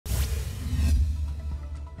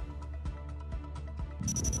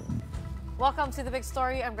Welcome to the big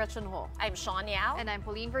story. I'm Gretchen Ho. I'm Shawn Yao. And I'm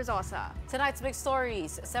Pauline Verzosa. Tonight's big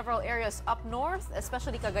stories. Several areas up north,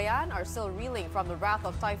 especially Cagayan, are still reeling from the wrath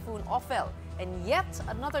of Typhoon Ophel. And yet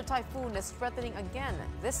another typhoon is threatening again,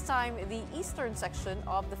 this time the eastern section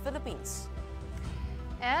of the Philippines.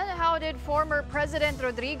 And how did former President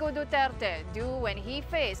Rodrigo Duterte do when he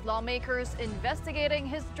faced lawmakers investigating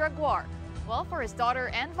his drug war? Well, for his daughter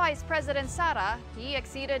and Vice President Sara, he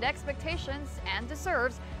exceeded expectations and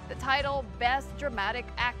deserves the title Best Dramatic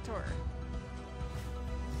Actor.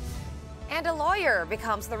 And a lawyer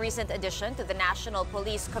becomes the recent addition to the National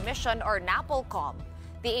Police Commission, or NAPOLCOM,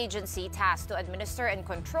 the agency tasked to administer and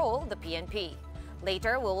control the PNP.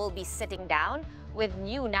 Later, we will be sitting down with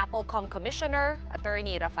new NAPOLCOM Commissioner,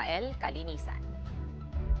 Attorney Rafael Calinisan.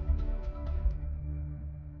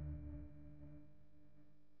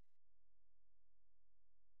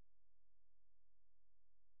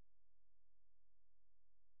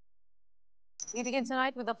 We begin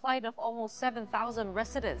tonight with a flight of almost 7,000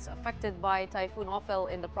 residents affected by Typhoon Ophel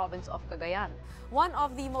in the province of Cagayan. One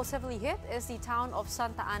of the most heavily hit is the town of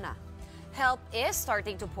Santa Ana. Help is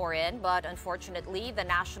starting to pour in, but unfortunately, the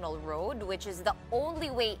national road, which is the only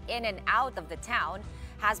way in and out of the town,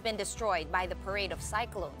 has been destroyed by the parade of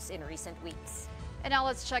cyclones in recent weeks. And now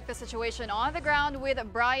let's check the situation on the ground with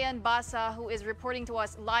Brian Basa, who is reporting to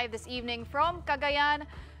us live this evening from Cagayan.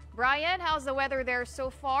 Brian, how's the weather there so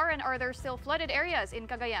far, and are there still flooded areas in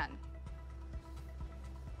Cagayan?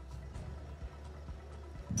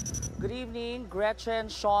 Good evening, Gretchen,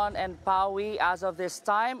 Shawn, and Paui. As of this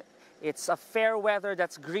time, it's a fair weather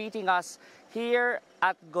that's greeting us here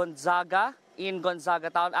at Gonzaga, in Gonzaga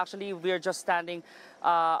town. Actually, we're just standing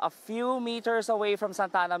a few meters away from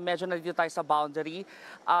Santa Ana. Medyo nandito tayo sa boundary.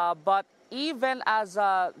 But even as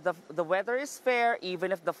the weather is fair,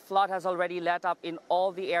 even if the flood has already let up in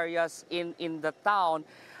all the areas in the town,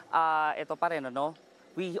 ito pa rin, no?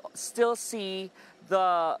 We still see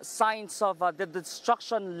the signs of the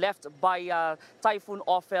destruction left by Typhoon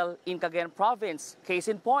Ophel in Cagayan province. Case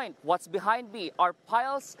in point, what's behind me are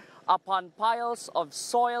piles upon piles of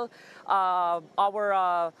soil.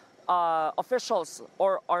 Our officials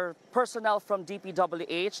or personnel from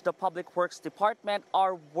DPWH, the Public Works Department,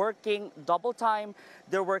 are working double time.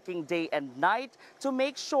 They're working day and night to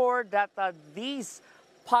make sure that these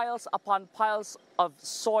piles upon piles of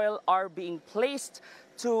soil are being placed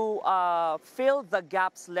to fill the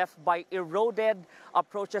gaps left by eroded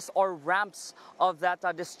approaches or ramps of that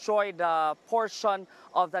destroyed portion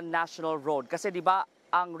of the national road. Kasi di ba,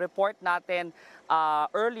 ang report natin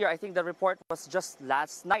earlier, I think the report was just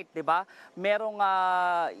last night, di ba? Merong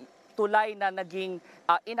tulay na naging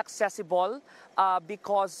inaccessible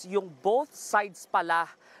because yung both sides pala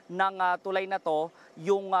ng tulay na to,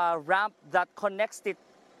 yung ramp that connects it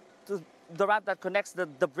to the ramp that connects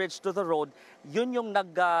the bridge to the road, yun yung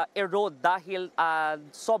nag-erode dahil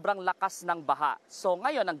sobrang lakas ng baha. So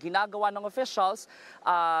ngayon, ang ginagawa ng officials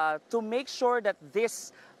to make sure that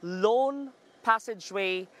this lone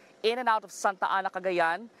passageway in and out of Santa Ana,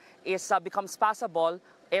 Cagayan is becomes passable,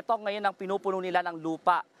 ito ngayon ang pinupuno nila ng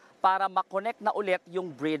lupa para makonect na ulit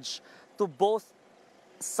yung bridge to both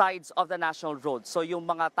sides of the national road. So yung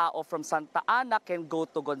mga tao from Santa Ana can go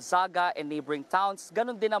to Gonzaga and neighboring towns.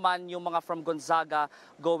 Ganon din naman yung mga from Gonzaga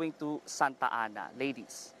going to Santa Ana.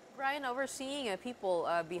 Ladies. Brian, we're seeing people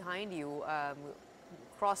behind you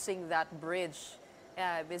crossing that bridge.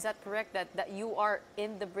 Is that correct that you are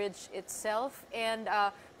in the bridge itself? And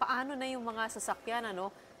paano na yung mga sasakyan,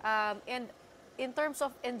 ano? And in terms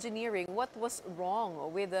of engineering, what was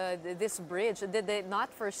wrong with this bridge? Did they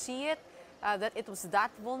not foresee it, that it was that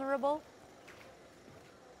vulnerable?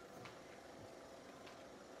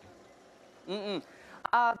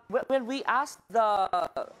 When we asked the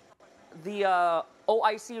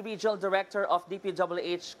OIC Regional Director of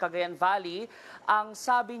DPWH Cagayan Valley, ang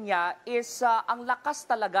sabi niya is ang lakas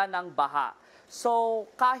talaga ng baha. So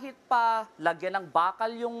kahit pa lagyan ng bakal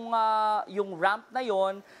yung ramp na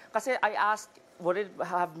yon, kasi I asked, would it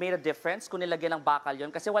have made a difference kung nilagyan ng bakal yon?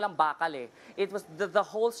 Kasi walang bakal eh. It was the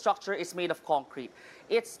whole structure is made of concrete.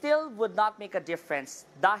 It still would not make a difference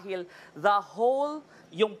dahil the whole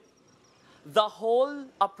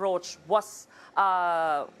approach was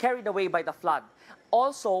carried away by the flood.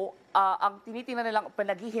 Also, ang tinitingnan nilang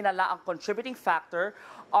pinaghihinala ang contributing factor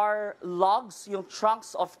are logs, yung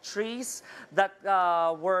trunks of trees that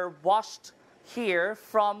were washed here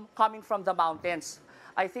coming from the mountains.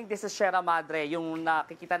 I think this is Sierra Madre, yung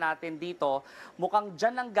nakikita natin dito. Mukhang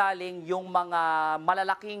dyan lang galing yung mga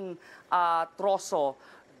malalaking troso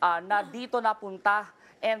na dito napunta.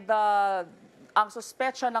 And ang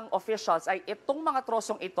suspecha ng officials ay itong mga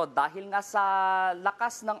trosong ito dahil nga sa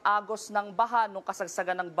lakas ng agos ng baha nung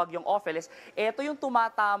kasagsagan ng bagyong Opheles, ito yung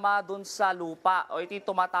tumatama dun sa lupa o ito yung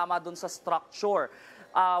tumatama dun sa structure,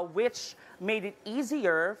 which made it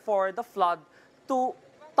easier for the flood to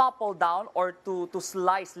topple down or to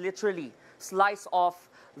slice, literally, slice off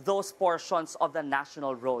those portions of the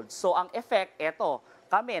national road. So ang effect, eto,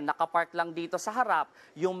 kami, nakapark lang dito sa harap,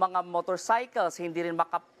 yung mga motorcycles hindi rin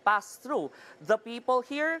makapass through. The people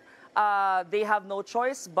here, they have no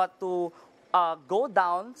choice but to go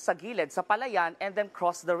down sa gilid, sa palayan, and then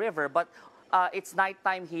cross the river. But it's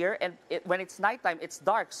nighttime here, and when it's nighttime, it's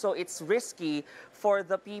dark, so it's risky for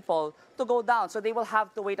the people to go down. So they will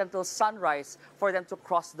have to wait until sunrise for them to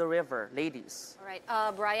cross the river, ladies. All right,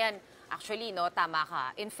 Brian, actually, no, tama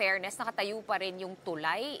ka. In fairness, nakatayo pa rin yung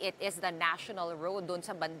tulay. It is the national road doon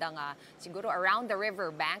sa bandang, siguro around the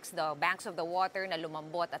river banks, the banks of the water na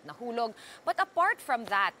lumambot at nahulog. But apart from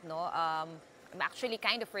that, no, I'm actually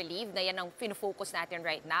kind of relieved na yan ang pinofocus natin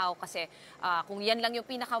right now kasi kung yan lang yung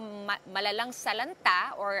pinakamalalang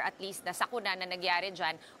salanta or at least nasakuna na nangyari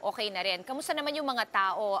dyan, okay na rin. Kamusta naman yung mga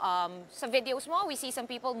tao? Sa videos mo, we see some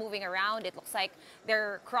people moving around. It looks like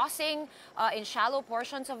they're crossing in shallow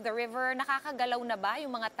portions of the river. Nakakagalaw na ba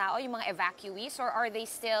yung mga tao, yung mga evacuees, or are they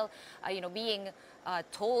still being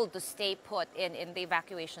told to stay put in the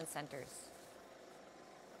evacuation centers?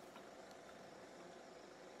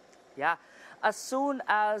 Yeah. As soon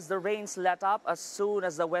as the rains let up, as soon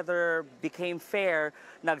as the weather became fair,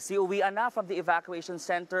 nagsiuwian na from the evacuation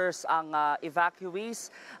centers ang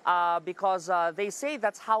evacuees because they say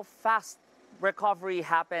that's how fast recovery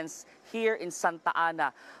happens here in Santa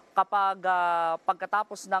Ana. Kapag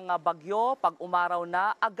pagkatapos ng bagyo, pag umaraw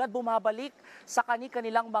na, agad bumabalik sa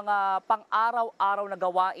kanilang mga pang-araw-araw na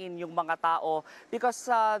gawain yung mga tao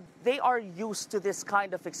because they are used to this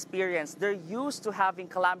kind of experience. They're used to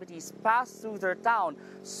having calamities pass through their town.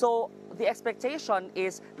 So the expectation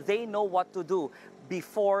is they know what to do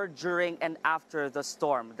before, during, and after the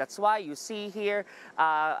storm. That's why you see here,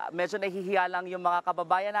 medyo nahihiya lang yung mga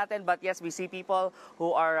kababayan natin, but yes, we see people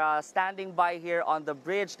who are standing by here on the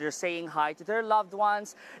bridge. They're saying hi to their loved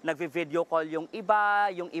ones. Nagvi-video call yung iba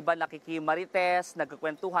nakikimarites,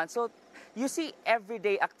 nagkukwentuhan. So you see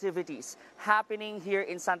everyday activities happening here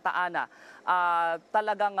in Santa Ana.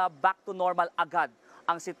 Talagang back to normal agad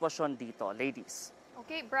ang sitwasyon dito, ladies.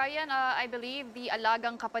 Okay, Brian, I believe the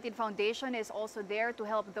Alagang Kapatid Foundation is also there to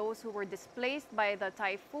help those who were displaced by the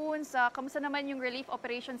typhoons. Kamusta naman yung relief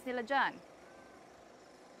operations nila dyan?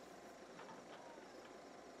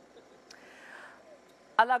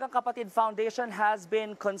 Alagang Kapatid Foundation has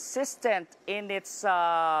been consistent in its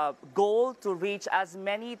goal to reach as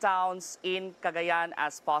many towns in Cagayan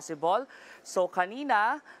as possible. So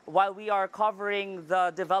kanina, while we are covering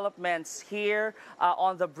the developments here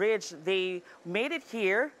on the bridge, they made it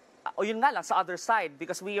here, yun nga lang, sa other side,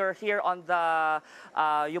 because we are here on the,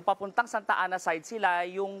 yung papuntang Santa Ana side sila,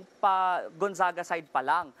 yung pa Gonzaga side pa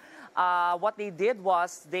lang. What they did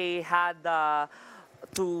was they had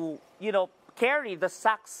to, carry the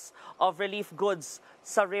sacks of relief goods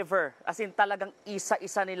sa river. As in talagang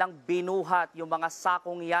isa-isa nilang binuhat yung mga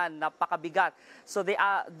sakong yan, napakabigat. So the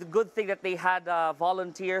good thing that they had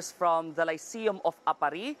volunteers from the Lyceum of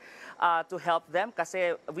Apari to help them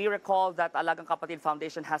kasi we recall that Alagang Kapatid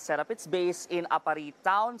Foundation has set up its base in Apari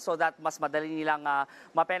town so that mas madali nilang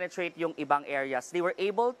ma-penetrate yung ibang areas. They were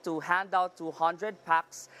able to hand out 200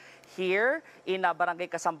 packs here in Barangay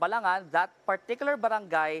Kasambalangan. That particular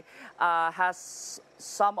barangay has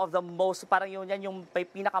some of the most, parang yun yan yung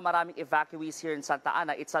pinakamaraming evacuees here in Santa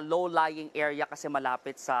Ana. It's a low-lying area kasi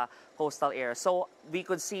malapit sa coastal area. So we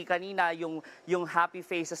could see kanina yung happy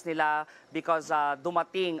faces nila because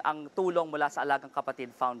dumating ang tulong mula sa Alagang Kapatid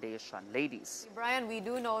Foundation. Ladies. Brian, we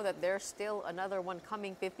do know that there's still another one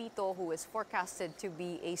coming, Pepito, who is forecasted to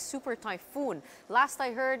be a super typhoon. Last I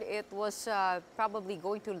heard, it was probably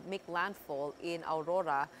going to make landfall in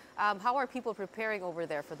Aurora. How are people preparing over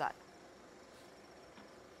there for that?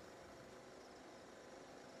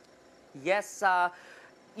 Yes,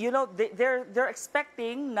 they're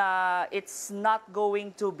expecting na it's not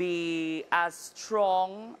going to be as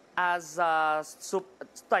strong as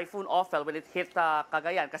Typhoon Ophel when it hit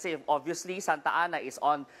Cagayan. Kasi obviously Santa Ana is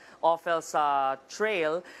on Ophel's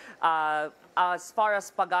trail. As far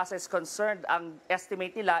as Pag-asa is concerned, ang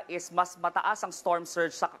estimate nila is mas mataas ang storm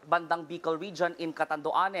surge sa bandang Bicol region in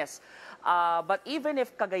Catanduanes. But even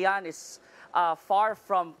if Cagayan is far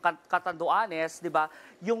from Catanduanes, 'di ba?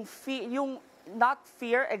 Yung not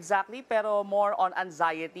fear exactly, pero more on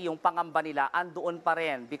anxiety, yung pangamba nila, andoon pa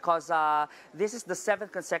rin. Because this is the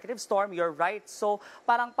 7th consecutive storm, you're right. So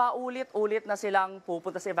parang paulit-ulit na silang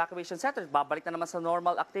pupunta sa evacuation centers, babalik na naman sa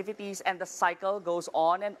normal activities, and the cycle goes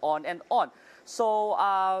on and on and on. So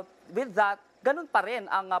with that, ganun pa rin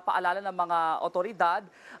ang paalala ng mga otoridad.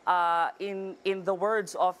 In the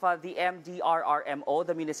words of the MDRRMO,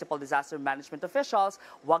 the Municipal Disaster Management Officials,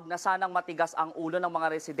 wag na sanang matigas ang ulo ng mga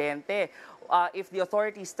residente. If the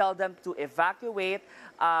authorities tell them to evacuate,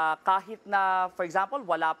 kahit na, for example,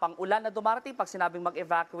 wala pang ulan na dumarating, pag sinabing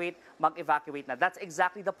mag-evacuate na. That's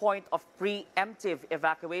exactly the point of preemptive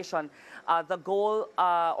evacuation. The goal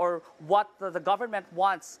or what the government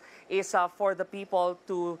wants is for the people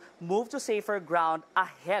to move to safer ground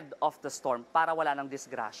ahead of the storm para wala ng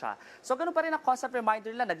disgrasya. So ganun pa rin ang constant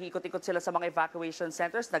reminder nila, nag-iikot-ikot sila sa mga evacuation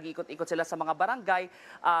centers, nag-iikot-ikot sila sa mga barangay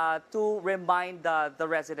to remind the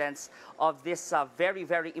residents of this very,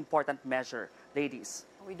 very important measure. Ladies.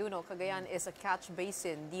 We do know Cagayan is a catch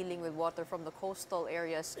basin dealing with water from the coastal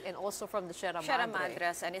areas and also from the Sierra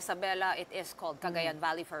Madre. And Isabela, it is called Cagayan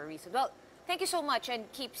Valley for a reason. Well, thank you so much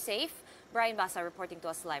and keep safe. Brian Basa reporting to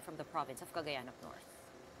us live from the province of Cagayan up north.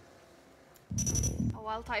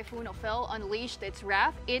 While Typhoon Ophel unleashed its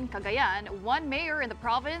wrath in Cagayan, one mayor in the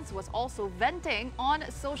province was also venting on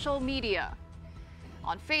social media.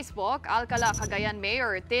 On Facebook, Alcala Cagayan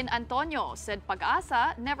Mayor Tin Antonio said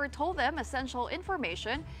Pag-asa never told them essential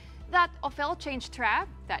information, that Ophel changed track,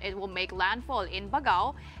 that it will make landfall in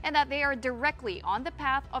Bagao, and that they are directly on the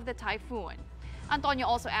path of the typhoon. Antonio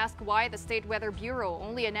also asked why the State Weather Bureau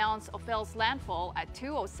only announced Ophel's landfall at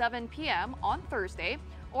 2:07 p.m. on Thursday,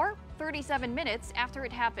 or 37 minutes after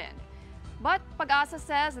it happened. But Pag-asa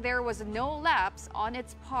says there was no lapse on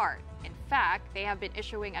its part. In fact, they have been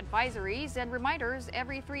issuing advisories and reminders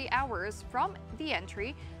every 3 hours from the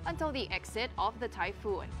entry until the exit of the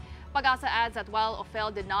typhoon. Pag-asa adds that while Ophel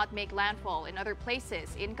did not make landfall in other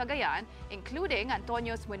places in Cagayan, including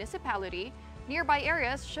Antonio's municipality, nearby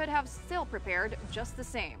areas should have still prepared just the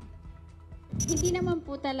same. Hindi naman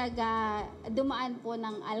po talaga dumaan po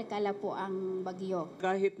ng Alcala po ang bagyo.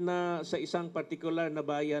 Kahit na sa isang particular na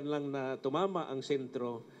bayan lang na tumama ang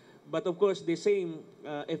sentro, but of course the same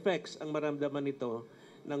effects ang maramdaman nito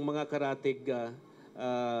ng mga karatig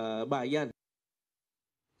bayan.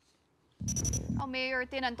 Mayor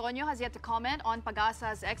Tin Antonio has yet to comment on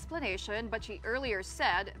Pag-asa's explanation, but she earlier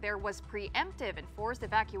said there was preemptive and forced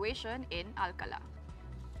evacuation in Alcala.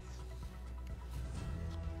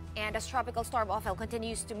 And as Tropical Storm Ophel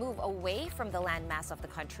continues to move away from the landmass of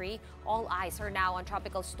the country, all eyes are now on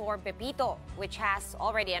Tropical Storm Pepito, which has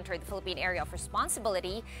already entered the Philippine area of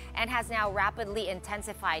responsibility and has now rapidly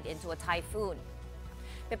intensified into a typhoon.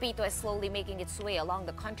 Pepito is slowly making its way along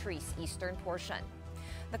the country's eastern portion.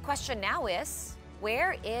 The question now is,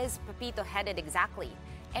 where is Pepito headed exactly?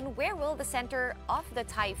 And where will the center of the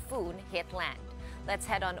typhoon hit land? Let's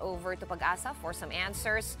head on over to Pag-asa for some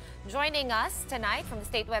answers. Joining us tonight from the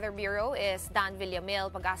State Weather Bureau is Dan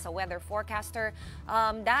Villamil, Pag-asa weather forecaster.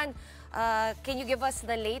 Dan, can you give us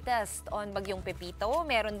the latest on Bagyong Pepito?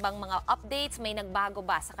 Meron bang mga updates? May nagbago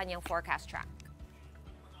ba sa kanyang forecast track?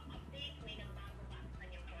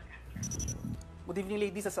 Good evening,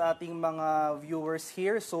 ladies, sa ating mga viewers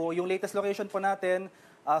here. So yung latest location po natin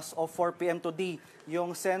as of 4 p.m. today,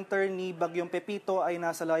 yung center ni Bagyong Pepito ay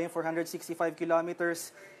nasa layong 465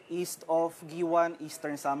 kilometers east of Giwan,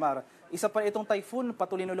 Eastern Samar. Isa pa itong typhoon,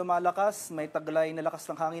 patuloy na lumalakas, may taglay na lakas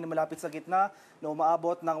ng hangin na malapit sa gitna na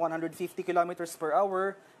umaabot ng 150 kilometers per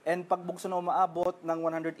hour and pagbugso na umaabot ng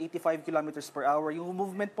 185 kilometers per hour. Yung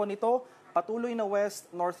movement po nito, patuloy na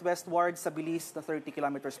west-northwestward sa bilis na 30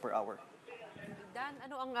 kilometers per hour. Dan,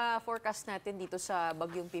 ano ang forecast natin dito sa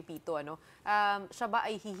Bagyong Pepito? Siya ba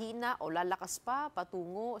ay hihina o lalakas pa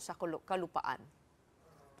patungo sa kalupaan?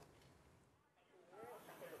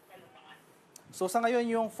 So sa ngayon,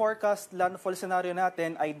 yung forecast landfall scenario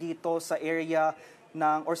natin ay dito sa area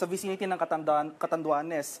or sa vicinity ng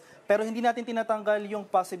Catanduanes. Pero hindi natin tinatanggal yung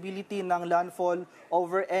possibility ng landfall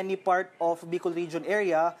over any part of Bicol region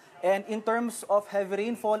area. And in terms of heavy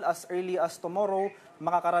rainfall, as early as tomorrow,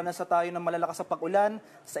 makakaranas na tayo ng malalakas na pag-ulan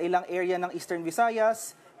sa ilang area ng Eastern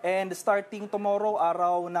Visayas. And starting tomorrow,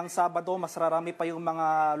 araw ng Sabado, mas rarami pa yung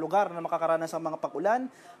mga lugar na makakaranas ng mga pag-ulan.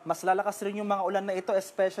 Mas lalakas rin yung mga ulan na ito,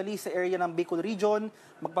 especially sa area ng Bicol Region.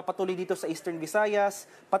 Magpapatuloy dito sa Eastern Visayas,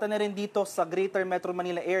 pati na rin dito sa Greater Metro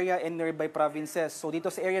Manila area and nearby provinces. So dito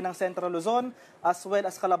sa area ng Central Luzon, as well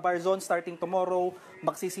as Calabar Zone, starting tomorrow,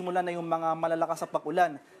 magsisimula na yung mga malalakas na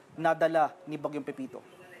pag-ulan na dala ni Bagyong Pepito.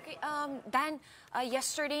 Okay, Dan,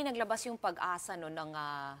 yesterday naglabas yung pag-asa no, ng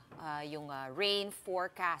yung rain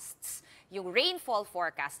forecasts. Yung rainfall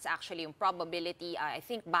forecasts, actually, yung probability, I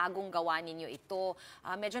think bagong gawa ninyo ito.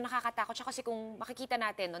 Medyo nakakatakot siya kasi kung makikita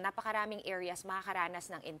natin, no, napakaraming areas makakaranas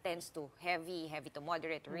ng intense to heavy to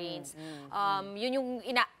moderate rains. Yun yung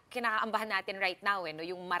kinakaambahan natin right now, no,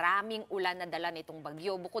 yung maraming ulan na dala nitong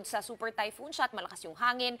bagyo. Bukod sa super typhoon siya at malakas yung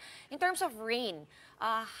hangin. In terms of rain,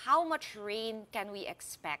 how much rain can we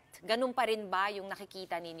expect? Ganun pa rin ba yung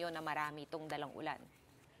nakikita ninyo na marami itong dalang ulan?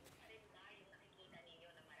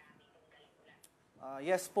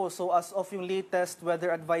 Yes po, so as of yung latest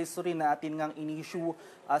weather advisory na atin ngang in-issue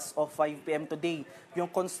as of 5 p.m. today, yung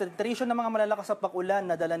concentration ng mga malalakas na pag-ulan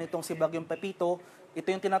na dala nitong si Bagyong Pepito, ito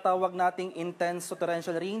yung tinatawag nating intense to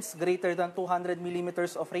torrential rains, greater than 200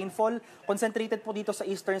 millimeters of rainfall, concentrated po dito sa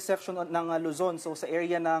eastern section ng Luzon, so sa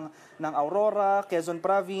area ng Aurora, Quezon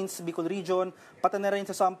Province, Bicol Region, pati na rin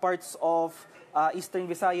sa some parts of Eastern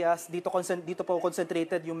Visayas, dito po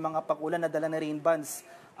concentrated yung mga pag-ulan na dala na rain bands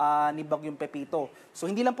ni Bagyong Pepito. So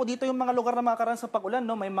hindi lang po dito yung mga lugar na makakaranas sa pag-ulan,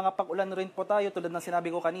 no? May mga pag-ulan rin po tayo tulad ng sinabi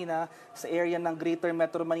ko kanina sa area ng Greater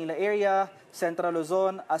Metro Manila area, Central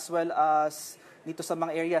Luzon, as well as dito sa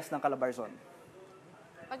mga areas ng Calabarzon.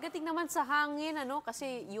 Pagdating naman sa hangin,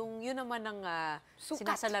 kasi yun naman ang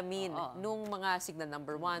sinasalamin nung mga signal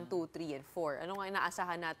number 1, 2, 3, and 4. Ano nga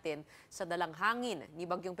inaasahan natin sa dalang hangin ni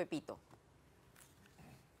Bagyong Pepito?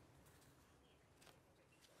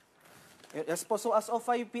 Yes po, so as of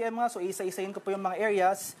 5 p.m. nga, so isa-isayin ko po yung mga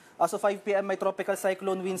areas. As of 5 p.m. may tropical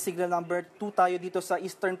cyclone wind signal number 2 tayo dito sa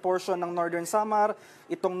eastern portion ng Northern Samar,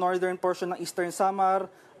 itong northern portion ng Eastern Samar,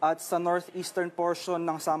 at sa northeastern portion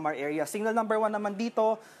ng Samar area. Signal number 1 naman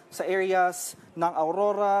dito sa areas ng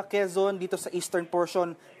Aurora, Quezon, dito sa eastern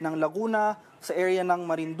portion ng Laguna, sa area ng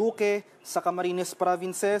Marinduque, sa Camarines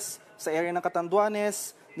Provinces, sa area ng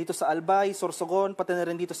Catanduanes, dito sa Albay, Sorsogon, pati na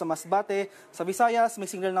rin dito sa Masbate. Sa Visayas, may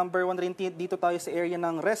signal number 1 rin dito tayo sa area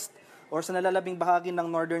ng Rest or sa nalalabing bahagi ng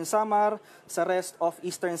Northern Samar, sa rest of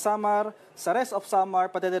Eastern Samar, sa rest of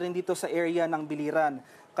Samar, pati na rin dito sa area ng Biliran.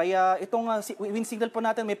 Kaya itong wind signal po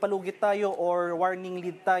natin, may palugit tayo or warning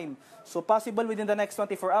lead time. So possible within the next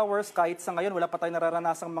 24 hours, kahit sa ngayon wala pa tayong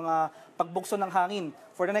nararanasang mga pagbugso ng hangin.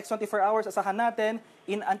 For the next 24 hours, asahan natin,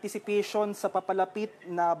 in anticipation sa papalapit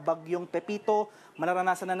na Bagyong Pepito,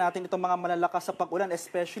 mararanasan na natin itong mga malalakas sa pag-ulan,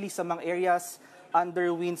 especially sa mga areas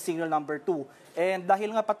under wind signal number 2. And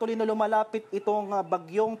dahil nga patuloy na lumalapit itong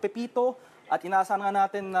Bagyong Pepito, at inaasahan nga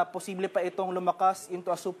natin na posible pa itong lumakas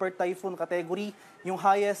into a super typhoon category. Yung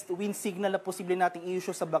highest wind signal na posible nating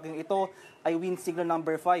i-issue sa bagyong ito ay wind signal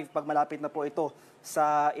number 5 pag malapit na po ito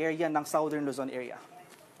sa area ng Southern Luzon area.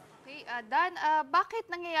 Okay, Dan, bakit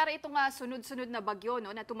nangyayari itong sunod-sunod na bagyo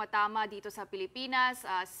na tumatama dito sa Pilipinas?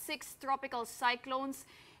 6 tropical cyclones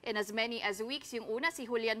in as many as weeks. Yung una, si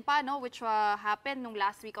Julian pa, which happened nung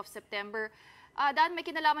last week of September. Dan, may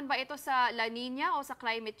kinalaman ba ito sa La Nina o sa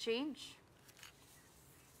climate change?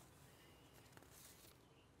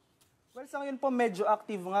 Well, sa ngayon po medyo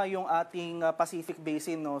active nga yung ating Pacific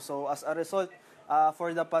Basin, no. So as a result,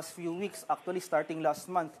 for the past few weeks, actually starting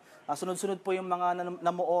last month, sunod-sunod po yung mga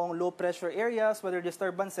namuong low pressure areas, weather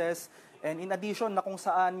disturbances, and in addition na kung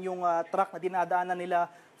saan yung track na dinadaanan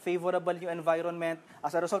nila favorable yung environment.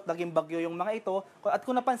 As a result, naging bagyo yung mga ito. At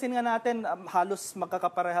kung napansin nga natin, halos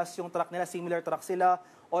magkakaparehas yung track nila, similar track sila,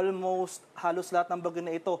 almost halos lahat ng bagyo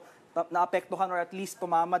na ito naapektuhan or at least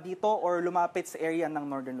tumama dito or lumapit sa area ng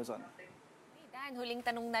Northern Luzon. Dan, huling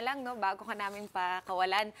tanong na lang, bago ka namin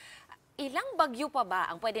pakawalan. Ilang bagyo pa ba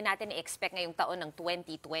ang pwede natin i-expect ngayong taon ng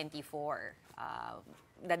 2024?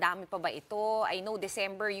 Dadami pa ba ito? I know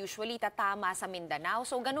December usually tatama sa Mindanao.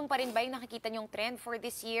 So ganun pa rin ba yung nakikita niyong trend for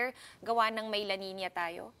this year? Gawa ng may La Nina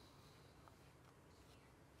tayo?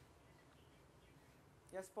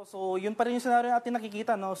 Yes po, so yun pa rin yung scenario natin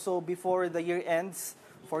nakikita, no? So before the year ends,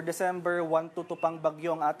 for December, 1 to 2 pang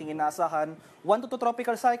bagyo ang ating inaasahan. 1 to 2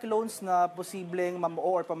 tropical cyclones na posibleng mamuo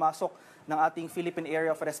or pamasok ng ating Philippine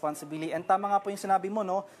Area of Responsibility. And tama nga po yung sinabi mo,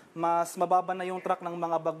 no? Mas mababa na yung track ng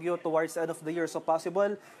mga bagyo towards the end of the year. So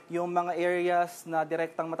possible, yung mga areas na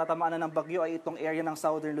direktang matatamaan na ng bagyo ay itong area ng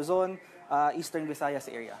Southern Luzon, Eastern Visayas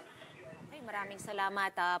area. Maraming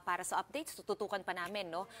salamat para sa updates. Tututukan pa namin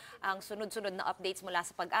ang sunod-sunod na updates mula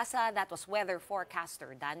sa Pag-asa. That was weather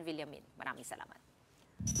forecaster Dan Villamin. Maraming salamat.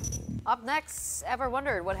 Up next, ever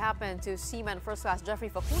wondered what happened to Seaman First Class Jeffrey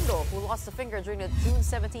Facundo, who lost a finger during the June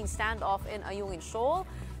 17 standoff in Ayungin Shoal?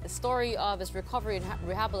 The story of his recovery and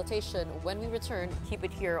rehabilitation when we return. Keep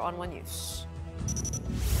it here on One News.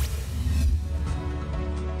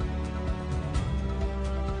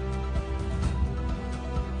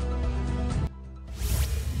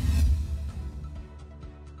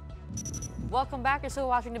 Welcome back. You're still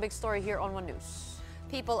watching the big story here on One News.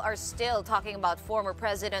 People are still talking about former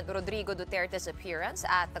President Rodrigo Duterte's appearance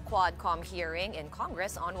at the Quadcom hearing in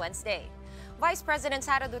Congress on Wednesday. Vice President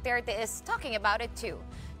Sara Duterte is talking about it too.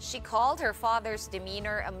 She called her father's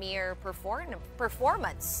demeanor a mere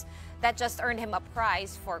performance that just earned him a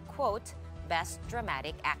prize for, quote, Best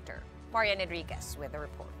Dramatic Actor. Marian Enriquez with the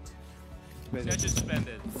report.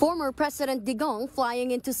 Former President Digong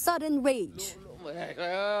flying into sudden rage,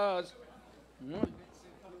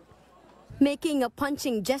 making a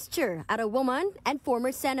punching gesture at a woman and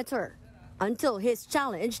former senator, until his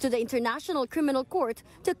challenge to the International Criminal Court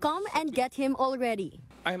to come and get him already.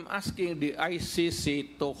 I'm asking the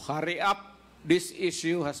ICC to hurry up. This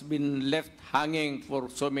issue has been left hanging for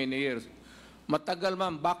so many years. Matagal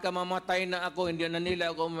man, baka mamatay na ako, hindi na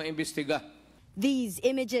nila ako maimbestiga. These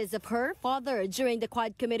images of her father during the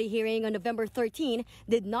Quad Committee hearing on November 13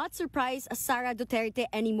 did not surprise Sara Duterte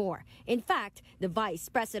anymore. In fact, the Vice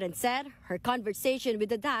President said her conversation with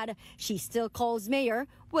the dad she still calls mayor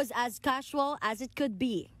was as casual as it could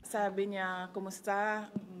be. Sabi niya, kumusta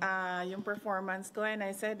yung performance ko? And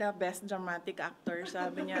I said, best dramatic actor.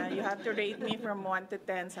 Sabi niya, you have to rate me from 1 to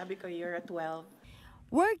 10. Sabi ko, you're a 12.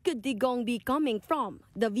 Where could Digong be coming from?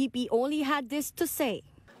 The VP only had this to say.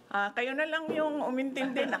 Kayo na lang yung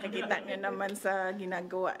umintindi. Nakikita niyo naman sa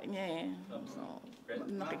ginagawa niya eh. So,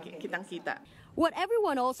 nakikitang-kita. What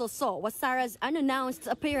everyone also saw was Sara's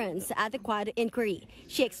unannounced appearance at the Quad inquiry.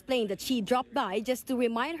 She explained that she dropped by just to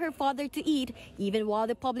remind her father to eat, even while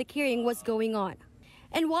the public hearing was going on.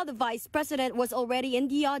 And while the Vice President was already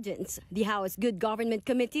in the audience, the House Good Government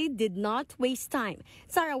Committee did not waste time.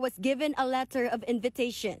 Sara was given a letter of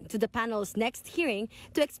invitation to the panel's next hearing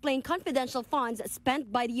to explain confidential funds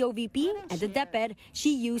spent by the OVP and the DepEd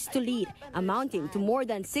she used to lead, amounting to more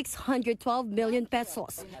than 612 million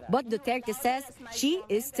pesos. But Duterte says she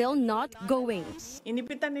is still not going.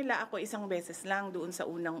 Inipitan nila ako isang beses lang doon sa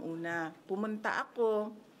unang-una. Pumunta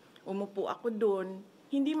ako, umupo ako doon,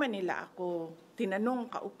 hindi man nila ako tinanong,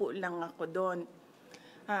 kaupo lang ako doon.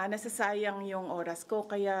 Nasasayang yung oras ko,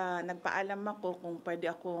 kaya nagpaalam ako kung pwede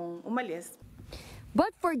akong umalis.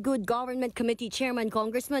 But for Good Government Committee Chairman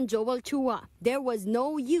Congressman Joel Chua, there was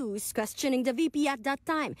no use questioning the VP at that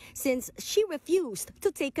time since she refused to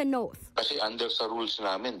take an oath. Kasi under sa rules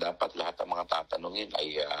namin, dapat lahat ng mga tatanungin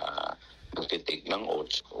ay magtitake ng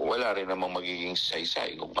oath. Wala rin namang magiging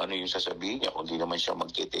saysay kung ano yung sasabihin niya kung di naman siya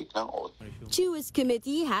magtitake ng oath. Chua's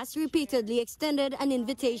committee has repeatedly extended an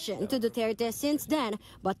invitation to Duterte since then,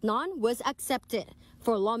 but none was accepted.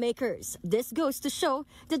 For lawmakers, this goes to show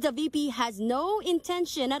that the VP has no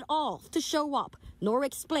intention at all to show up, nor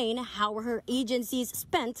explain how her agencies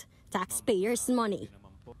spent taxpayers' money.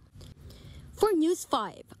 For News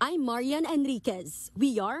 5, I'm Marian Enriquez.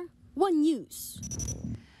 We are One News.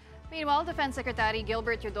 Meanwhile, Defense Secretary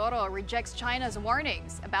Gilbert Teodoro rejects China's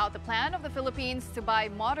warnings about the plan of the Philippines to buy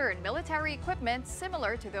modern military equipment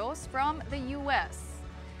similar to those from the U.S.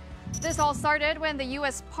 This all started when the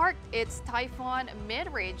U.S. parked its Typhoon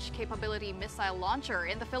mid-range capability missile launcher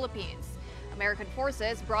in the Philippines. American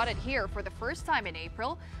forces brought it here for the first time in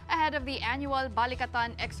April ahead of the annual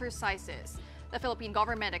Balita exercises. The Philippine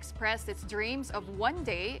government expressed its dreams of one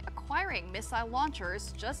day acquiring missile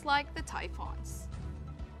launchers just like the Typhoons.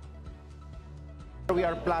 We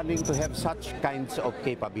are planning to have such kinds of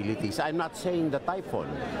capabilities. I'm not saying the Typhoon.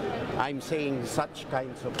 I'm saying such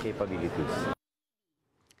kinds of capabilities.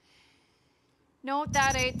 Note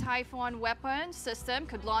that a Typhoon weapon system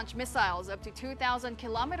could launch missiles up to 2,000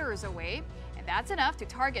 kilometers away, and that's enough to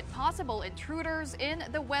target possible intruders in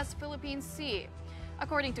the West Philippine Sea.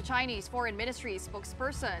 According to Chinese Foreign Ministry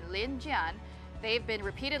spokesperson Lin Jian, they've been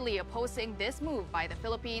repeatedly opposing this move by the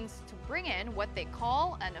Philippines to bring in what they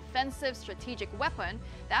call an offensive strategic weapon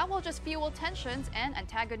that will just fuel tensions and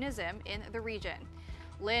antagonism in the region.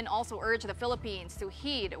 Lin also urged the Philippines to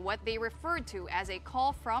heed what they referred to as a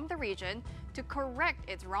call from the region to correct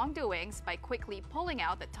its wrongdoings by quickly pulling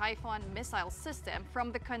out the Typhoon missile system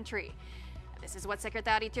from the country. This is what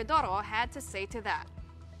Secretary Teodoro had to say to that.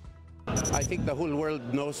 I think the whole world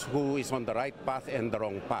knows who is on the right path and the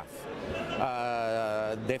wrong path.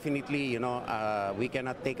 Definitely, we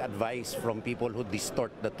cannot take advice from people who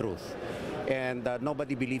distort the truth. And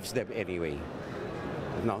nobody believes them anyway.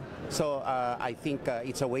 No? So I think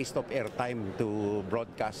it's a waste of airtime to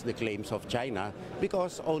broadcast the claims of China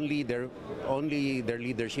because only their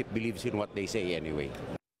leadership believes in what they say anyway.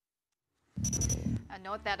 And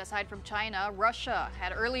note that aside from China, Russia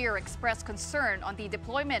had earlier expressed concern on the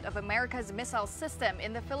deployment of America's missile system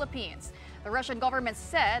in the Philippines. The Russian government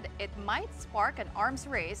said it might spark an arms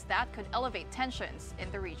race that could elevate tensions in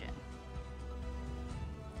the region.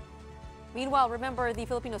 Meanwhile, remember the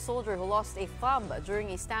Filipino soldier who lost a thumb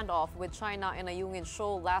during a standoff with China in Ayungin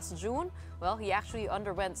Shoal last June? Well, he actually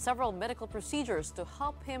underwent several medical procedures to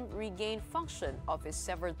help him regain function of his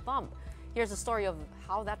severed thumb. Here's the story of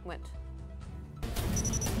how that went.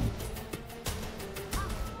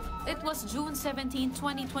 It was June 17,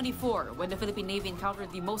 2024, when the Philippine Navy encountered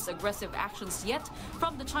the most aggressive actions yet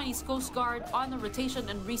from the Chinese Coast Guard on a rotation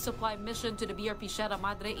and resupply mission to the BRP Sierra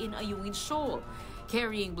Madre in Ayungin Shoal.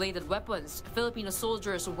 Carrying bladed weapons, Filipino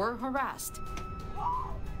soldiers were harassed,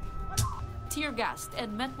 tear-gassed,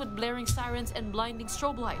 and met with blaring sirens and blinding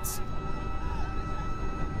strobe lights.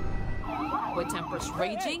 With tempers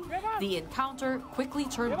raging, the encounter quickly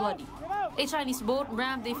turned bloody. A Chinese boat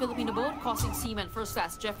rammed a Filipino boat, causing Seaman First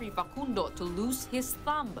Class Jeffrey Facundo to lose his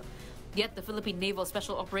thumb. Yet the Philippine Naval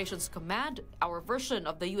Special Operations Command, our version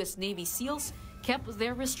of the U.S. Navy SEALs, kept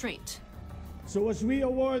their restraint. So as we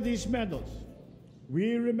award these medals,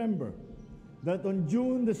 we remember that on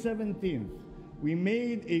June the 17th, we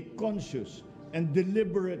made a conscious and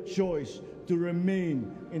deliberate choice to remain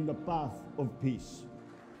in the path of peace.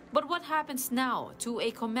 But what happens now to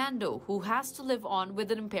a commando who has to live on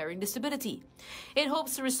with an impairing disability? In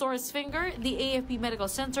hopes to restore his finger, the AFP Medical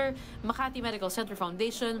Center, Makati Medical Center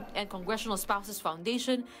Foundation, and Congressional Spouses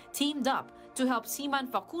Foundation teamed up to help Seaman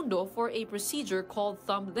Facundo for a procedure called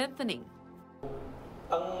thumb lengthening.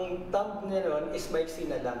 Ang thumb niya nun is maiksi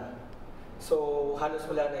na lang. So halos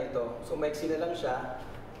wala na ito. So maiksi na lang siya.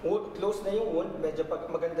 Close na yung wound, medyo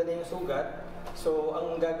maganda na yung sugat. So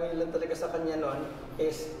ang gagawin lang talaga sa kanya nun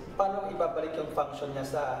is paano ibabalik yung function niya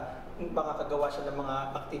sa makakagawa siya ng mga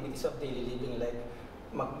activities of daily living like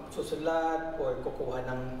magsusulat or kukuha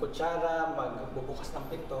ng kutsara, magbubukas ng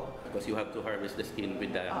pinto. Because you have to harvest the skin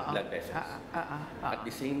with the blood vessels. At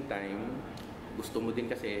the same time, gusto mo din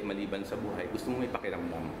kasi maliban sa buhay, gusto mo may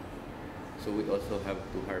pakiramdam. So we also have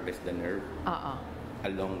to harvest the nerve.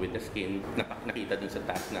 Along with the skin, nakita dun sa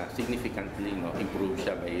task na significantly improve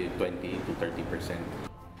siya by 20 to 30%.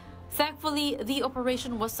 Thankfully, the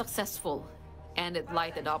operation was successful, and it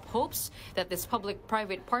lighted up hopes that this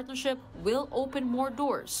public-private partnership will open more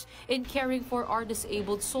doors in caring for our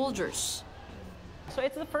disabled soldiers. So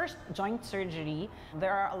it's the first joint surgery.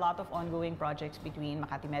 There are a lot of ongoing projects between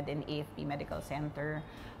Makati Med and AFP Medical Center,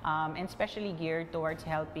 and especially geared towards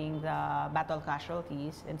helping the battle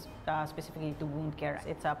casualties, and specifically to wound care.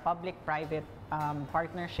 It's a public-private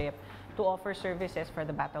partnership to offer services for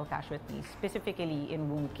the battle casualties, specifically in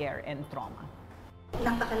wound care and trauma.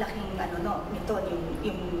 Napakalaking nito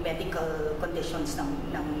yung medical conditions ng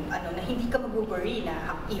na hindi ka mag-worry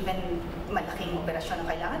na even malaking operasyon ang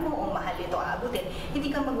kailangan mo o mahal ito aabutin, hindi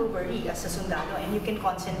ka mag-worry as a sundalo, and you can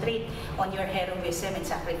concentrate on your heroism and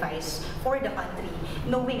sacrifice for the country,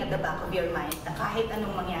 knowing at the back of your mind na kahit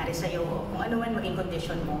anong mangyari sa'yo, kung ano man maging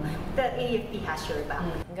condition mo, the AFP has your back.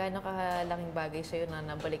 Gaano kalaking bagay sa'yo na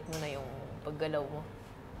nabalik mo na yung paggalaw mo?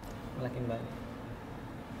 Malaking bagay.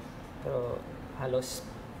 Pero halos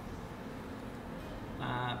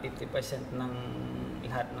 50% ng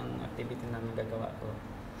lahat ng activity na nagagawa ko,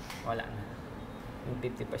 wala na. Yung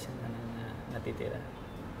 50% na natitira.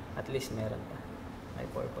 At least meron pa. May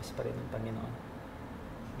purpose pa rin ng Panginoon.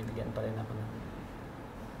 Binigyan pa rin ako ng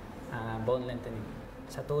bone lengthening.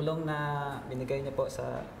 Sa tulong na binigay niyo po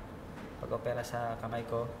sa pag-opera sa kamay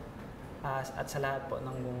ko, at sa lahat po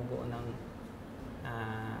ng bumubuo ng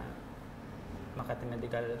Makati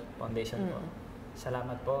Medical Foundation po.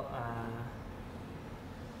 Salamat po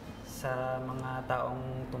sa mga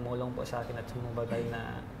taong tumulong po sa akin at sumubagay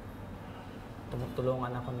na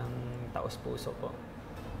tumutulungan ako ng taos puso po.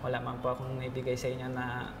 Wala man po akong naibigay sa inyo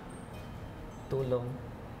na tulong.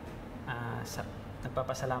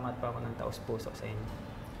 Nagpapasalamat po ako ng taos puso sa inyo.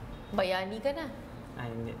 Bayani ka na?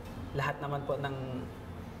 Hindi. Lahat naman po ng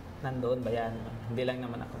nandoon bayani. Hindi lang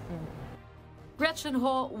naman ako. Gretchen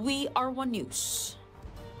Ho, We Are One News.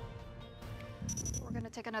 We're going to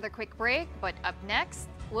take another quick break, but up next,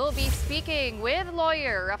 we'll be speaking with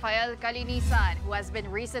lawyer Rafael Calinisan, who has been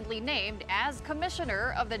recently named as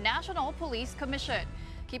Commissioner of the National Police Commission.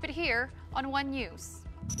 Keep it here on One News.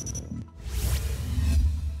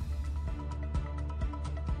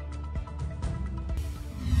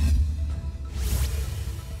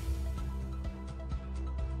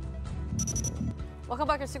 Welcome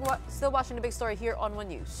back. You're still watching the big story here on One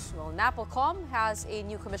News. Well, NAPOLCOM has a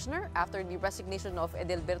new commissioner after the resignation of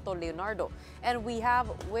Edelberto Leonardo. And we have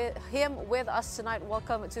him with us tonight.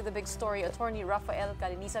 Welcome to the big story, Attorney Rafael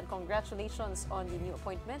Calinisan. Congratulations on the new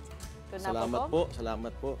appointment to NAPOLCOM.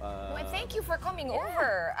 Salamat po. And thank you for coming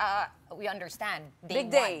over. We understand. Big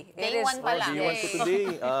day. Day one pala. Day one to today.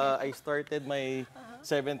 I started my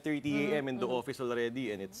 7:30 a.m. in the office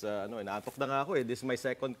already, and it's inaantok na nga ako eh. This is my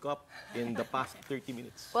second cup in the past 30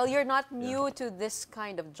 minutes. Well, you're not new to this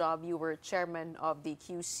kind of job. You were chairman of the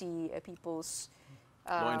QC People's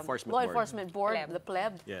Law Enforcement Board, the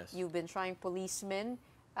pleb. Yes. You've been trying policemen.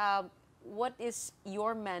 What is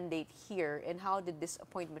your mandate here, and how did this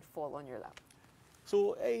appointment fall on your lap?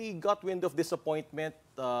 So I got wind of this appointment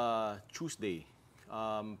Tuesday.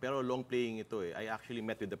 Pero long playing ito eh. I actually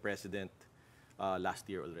met with the president last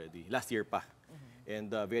year already. Last year pa.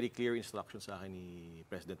 And very clear instructions sa akin ni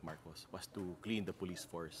President Marcos was to clean the police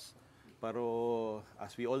force. Pero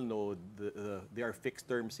as we all know, there are fixed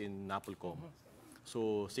terms in NAPOLCOM.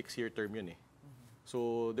 So 6-year term yun eh.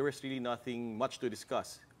 So there was really nothing much to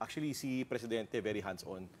discuss. Actually si Presidente very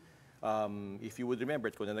hands-on. If you would remember,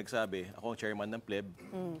 kung na nagsabi, ako ang chairman ng pleb,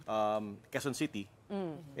 Quezon City,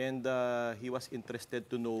 and he was interested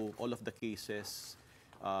to know all of the cases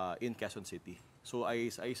in Quezon City. So I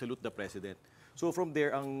salute the President. So from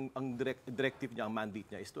there, ang directive niya, ang mandate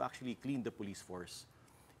niya is to actually clean the police force.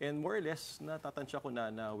 And more or less, natatansya ko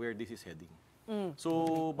na where this is heading.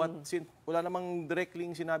 So, but since wala namang directly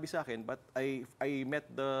sinabi sa akin, but I met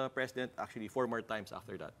the President actually 4 more times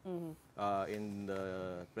after that. In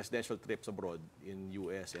the presidential trips abroad in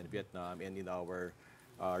US and Vietnam and in our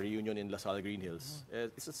reunion in La Salle Green Hills.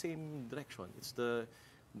 It's the same direction. It's the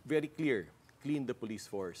very clear, clean the police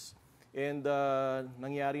force. And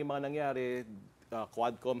nangyari yung mga nangyari,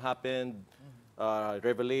 Quadcom happened,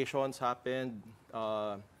 revelations happened,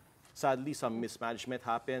 sadly, some mismanagement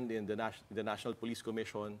happened in the National Police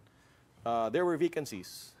Commission. There were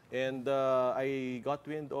vacancies. And I got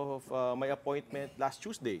wind of my appointment last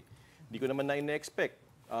Tuesday. Hindi ko naman na ina-expect.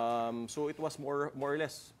 So it was more or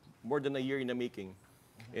less, more than a year in the making.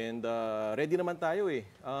 And ready naman tayo eh.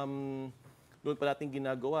 Doon pa natin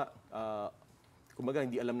ginagawa. Kumbaga,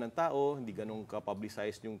 hindi alam ng tao, hindi ganun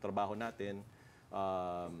ka-publicized yung trabaho natin.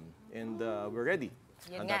 And we're ready.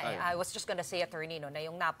 Yun nga, I was just gonna say, attorney, no, na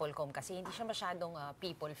yung NAPOLCOM kasi hindi siya masyadong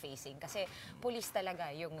people-facing. Kasi police talaga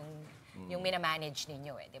yung minamanage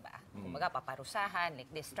ninyo, eh, di ba? Kumbaga, paparusahan, like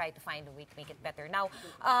this, try to find a way to make it better. Now,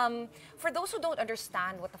 for those who don't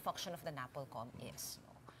understand what the function of the NAPOLCOM is,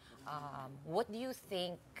 what do you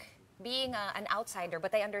think, being an outsider, but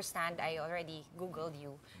I understand, I already Googled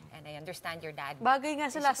you, and I understand your dad. Bagay nga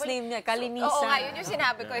sa last name niya, Kalinisan. Oo nga, yun yung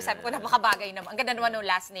sinabi ko. Sabi ko, napakabagay naman. Ang ganda naman ng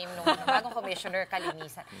last name nung bagong commissioner,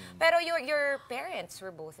 Kalinisan. Pero your parents were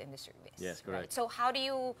both in the service. Yes, correct. Right? So how do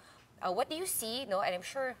you, what do you see, no? And I'm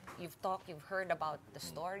sure you've heard about the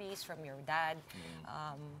stories from your dad.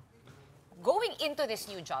 Going into this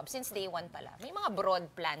new job, since day one pala, may mga broad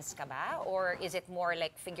plans ka ba? Or is it more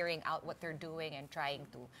like figuring out what they're doing and trying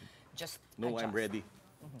to just No, adjust? I'm ready.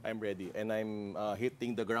 I'm ready. And I'm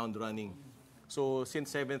hitting the ground running. So since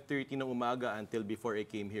 7:30 ng umaga until before I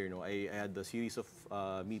came here, no, I had a series of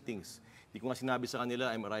meetings. Hindi ko nga sinabi sa kanila,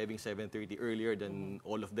 I'm arriving 7:30 earlier than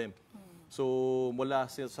all of them. So mula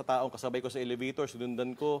sa taong kasabay ko sa elevator,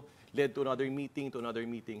 sinundan ko, led to another meeting,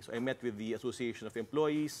 So I met with the Association of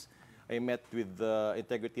Employees. I met with the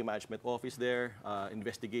Integrity Management Office there,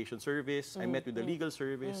 Investigation Service. I met with the Legal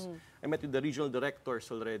Service. I met with the regional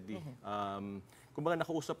directors already. Kumbaga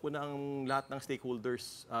nakausap ko na ang lahat ng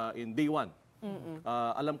stakeholders in day one.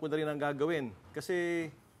 Alam ko na rin ang gagawin.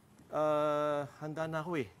 Kasi handa na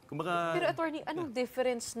ako eh. Kumbaga, Pero attorney, anong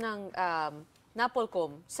difference ng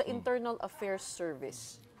NAPOLCOM sa Internal Affairs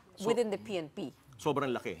Service within the PNP?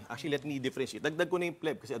 Sobrang laki. Actually, let me differentiate. Dagdag ko na yung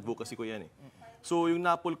pleb kasi advocacy ko yan eh. So yung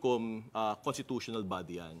NAPOLCOM, constitutional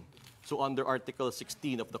body yan. So under Article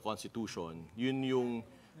 16 of the Constitution, yun yung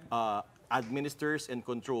administers and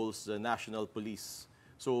controls the national police.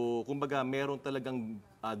 So kumbaga meron talagang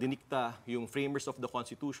dinikta yung framers of the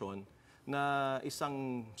Constitution na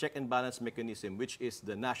isang check and balance mechanism which is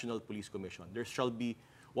the National Police Commission. There shall be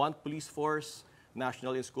one police force,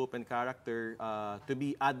 national in scope and character, to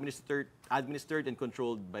be administered and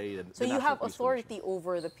controlled by the So you National have Police authority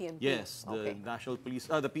over the PNP? Yes, the National Police,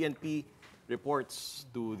 the PNP reports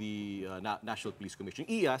to the National Police Commission.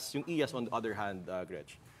 Yung IAS on the other hand,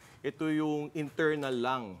 Gretch, ito yung internal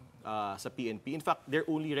lang sa PNP. In fact, they're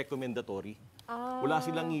only recommendatory. Wala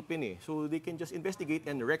silang ngipin eh. So they can just investigate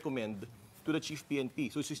and recommend to the Chief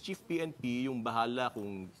PNP. So si Chief PNP yung bahala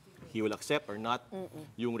kung he will accept or not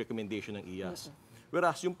yung recommendation ng IAS.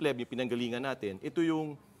 Whereas yung pleb, yung pinanggalingan natin, ito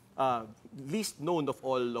yung least known of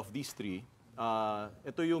all of these three.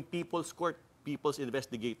 Ito yung People's Court, People's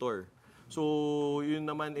Investigator. So yun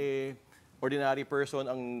naman eh, ordinary person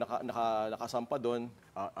ang nakasampa doon,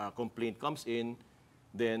 a complaint comes in,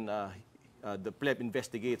 then the pleb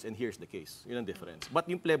investigates and here's the case. Yun ang difference. But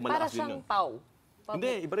yung pleb malakas din yun. Para siyang PAW.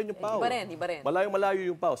 Hindi, iba rin yung PAO. Iba rin. Malayo-malayo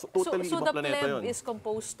yung PAO. So, totally so ibang the planeta pleb yun. is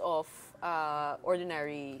composed of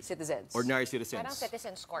ordinary citizens? Ordinary citizens. Parang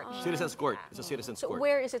citizens court. Citizens court. It's a citizens So court.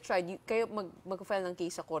 where is it tried? Kayo mag-file ng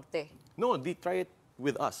case sa korte? No, they try it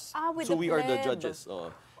with us. With so the we are the pleb. judges.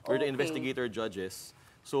 We're the Okay. investigator judges.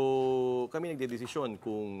 So kami nagdedesisyon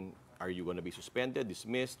kung are you going to be suspended,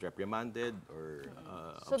 dismissed, reprimanded, or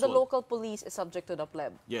So the absolved. local police is subject to the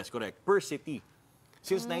pleb? Yes, correct. Per city.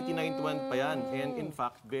 Since 1991 pa yan. And in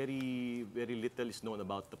fact, very, very little is known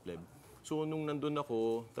about the pleb. So nung nandun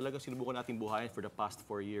ako, talagang sinubukan natin buhayin for the past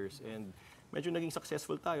 4 years. And medyo naging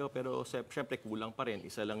successful tayo, pero syempre kulang pa rin.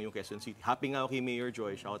 Isa lang yung Quezon City. Happy nga ako kay Mayor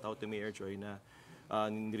Joy. Shout out to Mayor Joy na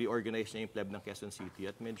reorganize niya yung pleb ng Quezon City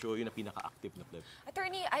at medyo yun na pinaka-active na pleb.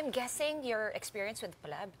 Attorney, I'm guessing your experience with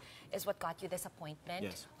pleb is what got you this appointment,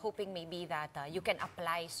 Yes. hoping maybe that you can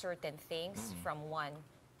apply certain things from one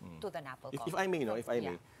to the NAPOLCOM. If I may, no? If I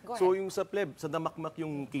may. Go So ahead. yung sa pleb, sa damakmak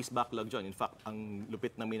yung case backlog dyan. In fact, ang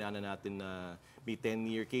lupit na minana natin na may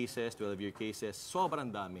 10-year cases, 12-year cases, sobrang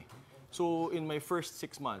dami. So in my first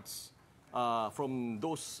 6 months, from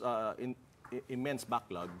those immense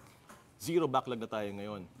backlog, 0 backlog na tayo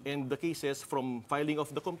ngayon. And the cases from filing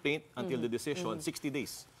of the complaint until the decision, 60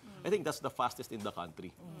 days. I think that's the fastest in the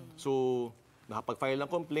country. So, nakapag-file ng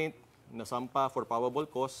complaint, nasampa for probable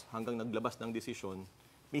cause, hanggang naglabas ng decision,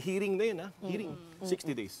 may hearing na yun, hearing,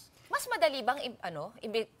 60 days. Mas madali bang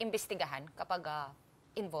imbestigahan kapag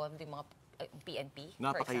involved yung mga PNP,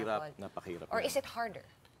 for example? Napakahirap. Or is it harder?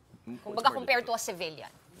 Kung It's baga more compared to a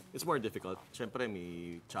civilian? It's more difficult. Siyempre,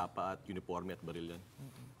 may tsapa at uniforme at baril yan.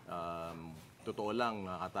 Totoo lang,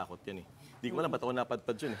 nakakatakot yan eh. Hindi ko alam, ba't ako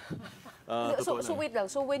napadpad yun eh. So wait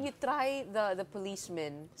lang. So when you try the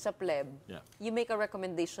policemen sa pleb, Yeah. you make a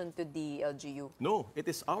recommendation to the LGU? No, it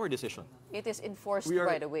is our decision. It is enforced We are-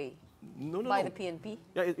 right away by No. the PNP?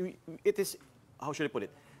 Yeah, it is, how should I put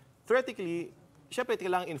it? Theoretically, syempre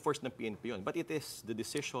kailangan enforce ng PNP yun, but it is the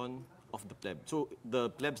decision of the pleb. So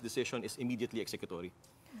the pleb's decision is immediately executory.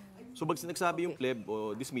 So pag nagsabi yung pleb,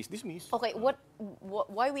 dismiss. Okay,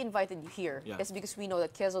 why we invited you here Yeah. is because we know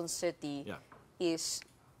that Quezon City Yeah. is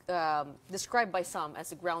described by some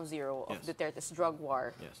as the ground zero of Yes. Duterte's drug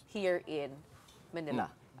war Yes. here in Manila.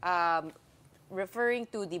 Referring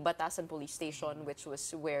to the Batasan Police Station, which was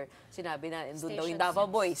where sinabi na doon daw yung Davao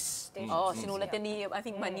Boys. Sinulat yan ni, I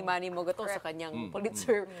think, Manny Mogato sa kanyang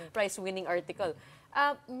Pulitzer Prize-winning article.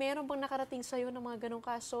 Meron bang nakarating sa'yo ng mga ganong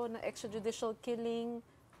kaso na extrajudicial killing?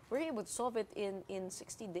 Were you able to solve it in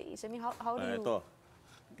 60 days? I mean, how do you... Ito,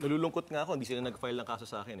 nalulungkot nga ako, hindi sila nag-file ng kaso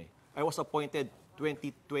sa akin eh. I was appointed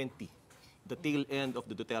 2020, the tail end of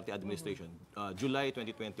the Duterte administration. July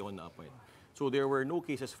 2020 ako na-appoint. So there were no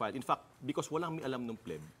cases filed. In fact, because walang may alam ng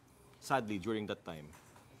pleb, sadly, during that time,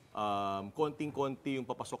 konting-konti yung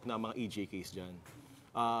papasok na mga EJ case dyan.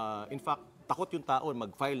 In fact, takot yung tao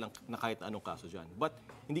mag-file na kahit na anong kaso dyan. But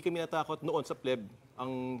hindi kami natakot noon sa pleb,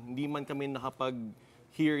 hindi man kami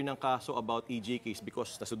nakapag-hear ng kaso about EJ case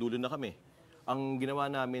because nasa dulo na kami. Ang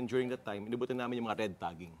ginawa namin during that time, inibutan namin yung mga red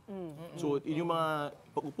tagging. So yung mga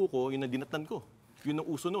pag-upo ko, yun ang dinatnan ko. Yun ang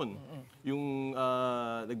uso nun. Yung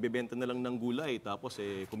nagbebenta na lang ng gulay, tapos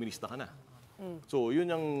komunista ka na. So yun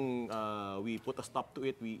ang, we put a stop to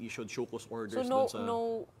it. We issued show cause orders.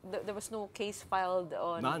 So there was no case filed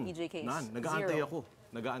on EJ case? None.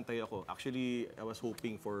 Nag-aantay ako. Actually, I was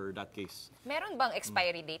hoping for that case. Meron bang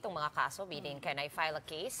expiry date ng mga kaso? Meaning, can I file a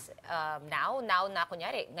case now? Now na,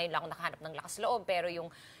 kunyari, ngayon lang ako nakahanap ng lakas loob, pero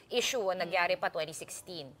yung issue nangyari pa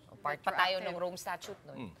 2016. Part pa tayo ng Rome Statute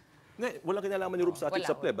nun. Walang kinalaman ni Rube Statute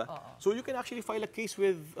sa pleb. So you can actually file a case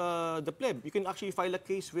with the pleb. You can actually file a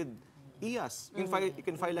case with IAS. You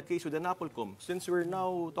can file a case with the NAPOLCOM. Since we're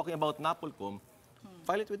now talking about NAPOLCOM,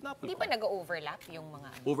 file it with NAPOLCOM. Hindi ba nag-overlap yung mga...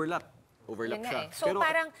 Overlap Yun siya. So pero,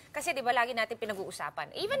 parang, kasi di ba lagi natin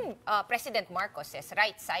pinag-uusapan, even President Marcos says,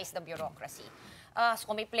 right-size the bureaucracy. So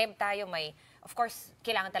kung may pleb tayo, of course,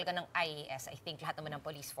 kailangan talaga ng IAS. I think lahat naman ng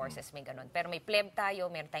police forces may ganun. Pero may pleb tayo,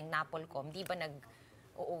 meron tayong NAPOLCOM, di ba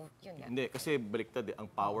yun nga. Hindi, kasi baliktad ang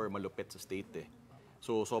power malupit sa state eh.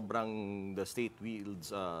 So sobrang the state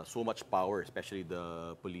wields so much power, especially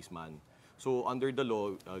the policeman. So under the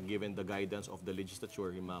law, given the guidance of the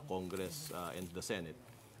legislature, yung mga Congress and the Senate,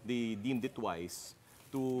 they deemed it wise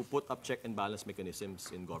to put up check and balance mechanisms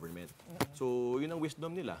in government. So yun ang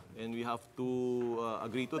wisdom nila, and we have to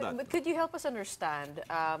agree to that. But could you help us understand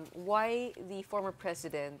why the former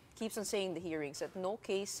president keeps on saying in the hearings that no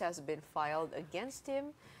case has been filed against him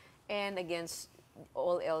and against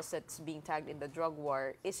all else that's being tagged in the drug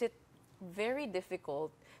war? Is it very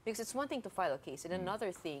difficult because it's one thing to file a case and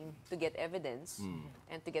another thing to get evidence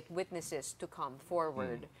and to get witnesses to come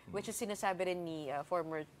forward, which is sinasabi rin ni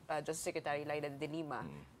former Justice Secretary Laila de Lima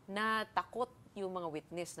na takot yung mga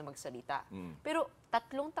witness na magsalita. Pero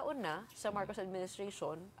 3 taon na sa Marcos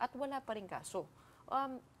administration at wala pa rin kaso.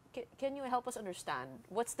 Can you help us understand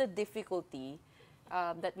what's the difficulty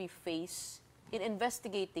that we face in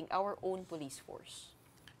investigating our own police force?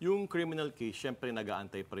 Yung criminal case, syempre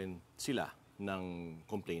nag-aantay pa rin sila ng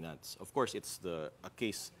complainants. Of course, it's a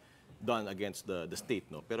case done against the state,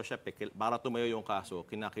 no? Pero syempre, para tumayo yung kaso,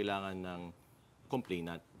 kinakailangan ng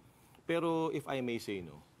complainant. Pero if I may say,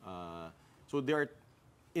 no, so there are,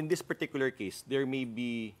 in this particular case, there may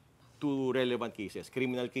be 2 relevant cases.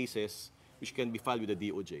 Criminal cases, which can be filed with the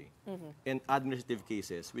DOJ, and administrative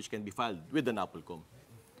cases, which can be filed with the NAPOLCOM.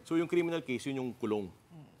 So yung criminal case, yun yung kulong.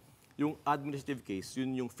 Yung administrative case, yun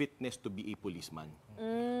yung fitness to be a policeman.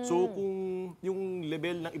 So kung yung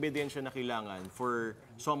level ng ebidensya na kailangan for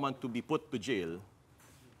someone to be put to jail,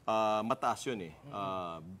 mataas yun eh.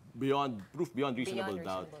 Proof beyond reasonable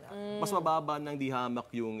doubt. Mas mababa ng dihamak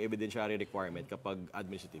yung evidentiary requirement kapag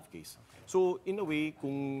administrative case. So in a way,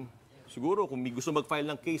 siguro kung may gusto mag-file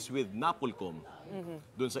ng case with NAPOLCOM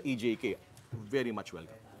doon sa EJK, very much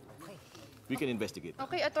welcome. We can investigate.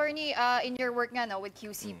 Okay, attorney, in your work nga with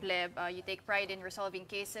QC Pleb, you take pride in resolving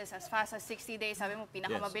cases as fast as 60 days. Sabi mo,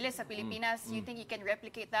 pinakamabilis sa Pilipinas. You think you can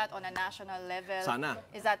replicate that on a national level? Sana.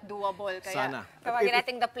 Is that doable? Sana. Tawagin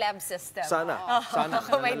natin the pleb system. Sana. Sana.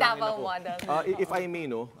 May Davao model. If I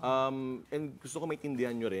may, no, and gusto ko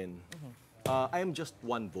maintindihan nyo rin, I am just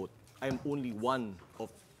one vote. I am only one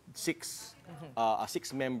of 6, a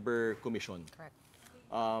 6-member commission. Correct.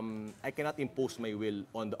 I cannot impose my will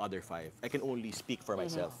on the other 5. I can only speak for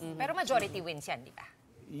myself. Pero majority wins yan, di ba?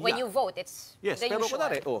 When you vote, it's the pero usual.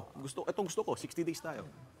 kunwari, gusto ko, 60 days tayo.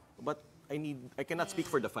 But I cannot speak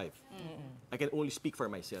for the 5. I can only speak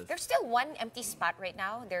for myself. There's still 1 empty spot right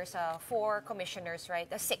now. There's 4 commissioners, right?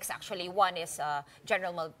 6 actually. 1 is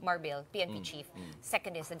General Marbil, PNP chief.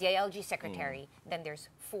 Second is the DILG secretary. Then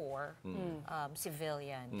there's 4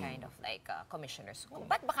 civilian kind of like commissioners.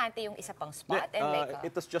 Ba't bakante yung isa pang spot?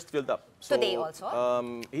 It was just filled up. So, today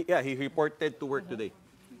also? He reported to work today.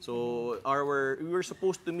 So we were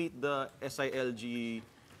supposed to meet the SILG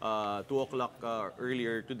 2 o'clock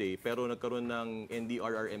earlier today, pero nagkaroon ng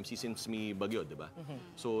NDRRMC since may bagyo, di ba?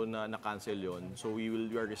 So na-cancel yon. So we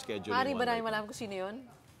are rescheduling. Mari ba namin malaman kung sino yun?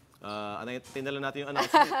 Tinala natin yung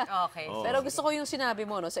announcement. Okay. Pero gusto ko yung sinabi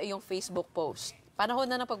mo sa iyong Facebook post. Panahon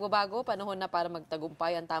na ng pagbabago, panahon na para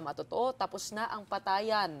magtagumpay ang tama at totoo. Tapos na ang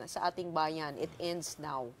patayan sa ating bayan. It ends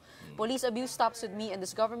now. Police abuse stops with me and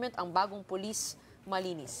this government. Ang bagong police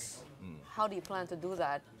malinis. How do you plan to do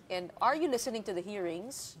that? And are you listening to the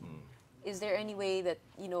hearings? Is there any way that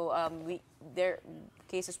their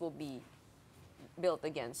cases will be built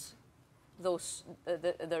against those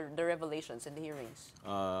the revelations in the hearings?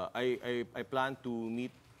 I plan to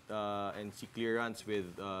meet and seek clearance with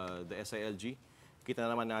the SILG. Kita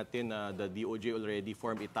naman natin na the DOJ already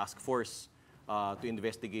formed a task force to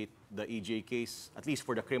investigate the EJ case, at least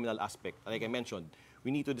for the criminal aspect. Like I mentioned,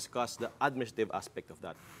 we need to discuss the administrative aspect of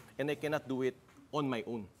that. And I cannot do it on my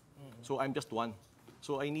own. So I'm just one.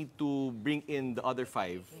 So I need to bring in the other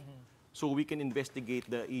 5 so we can investigate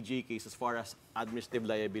the EJ case as far as administrative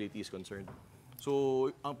liability is concerned.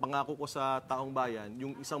 So ang pangako ko sa taong bayan,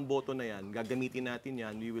 yung isang boto na yan, gagamitin natin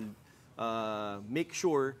yan, we will make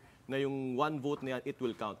sure na yung 1 vote na yan, it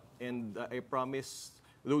will count. And I promise,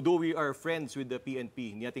 though we are friends with the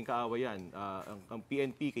PNP, hindi natin kaaway yan. Ang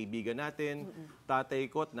PNP, kaibigan natin, tatay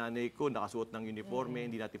ko at nanay ko, nakasuot ng uniforme,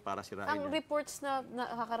 hindi natin para sirain. Ang reports na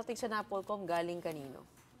nakakarating sa NAPOLCOM galing kanino?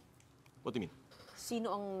 What do you mean?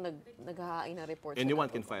 Sino ang naghahain ng report? Anyone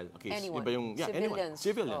can file a case. Anyone? Iba yung, Civilians? Anyone.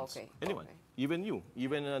 Civilians. Okay. Anyone. Even you.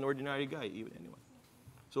 Even an ordinary guy. Even anyone.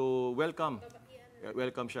 So, welcome.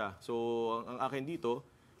 Welcome siya. So, ang akin dito,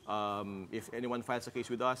 if anyone files a case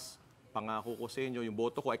with us, pangako ko sa inyo, yung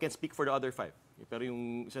boto ko, I can speak for the other 5. Pero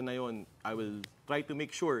yung isa na yun, I will try to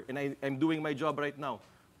make sure, and I'm doing my job right now,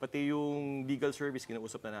 pati yung legal service,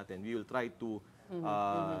 kinausap na natin, we will try to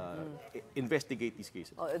investigate these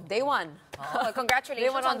cases. Day 1.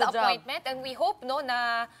 Congratulations on the appointment, and we hope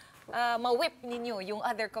na ma-whip ninyo yung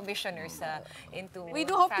other commissioners into We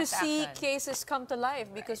do hope to fast see action. cases come to life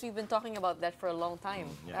because we've been talking about that for a long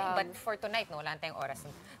time. But for tonight, wala tayong oras.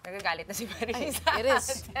 Nagagalit na si Marisa. It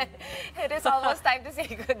is. It is almost time to say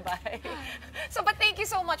goodbye. But thank you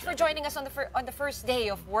so much for joining us on the first day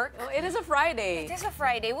of work. It is a Friday. It is a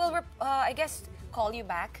Friday. We'll, I guess, call you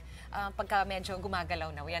back pagka medyo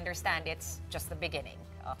gumagalaw na. We understand it's just the beginning.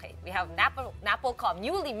 Okay, we have NAPOLCOM,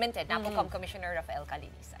 newly minted NAPOLCOM Commissioner Rafael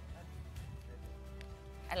Calinisan.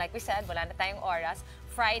 And like we said, wala na tayong oras.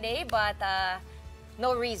 Friday, but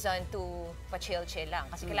no reason to pa-chill-chill lang.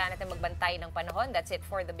 Kasi kailangan natin magbantay ng panahon. That's it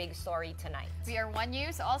for the big story tonight. We are One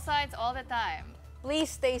News, all sides, all the time. Please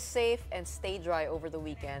stay safe and stay dry over the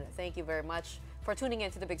weekend. Thank you very much for tuning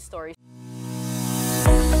in to the big story.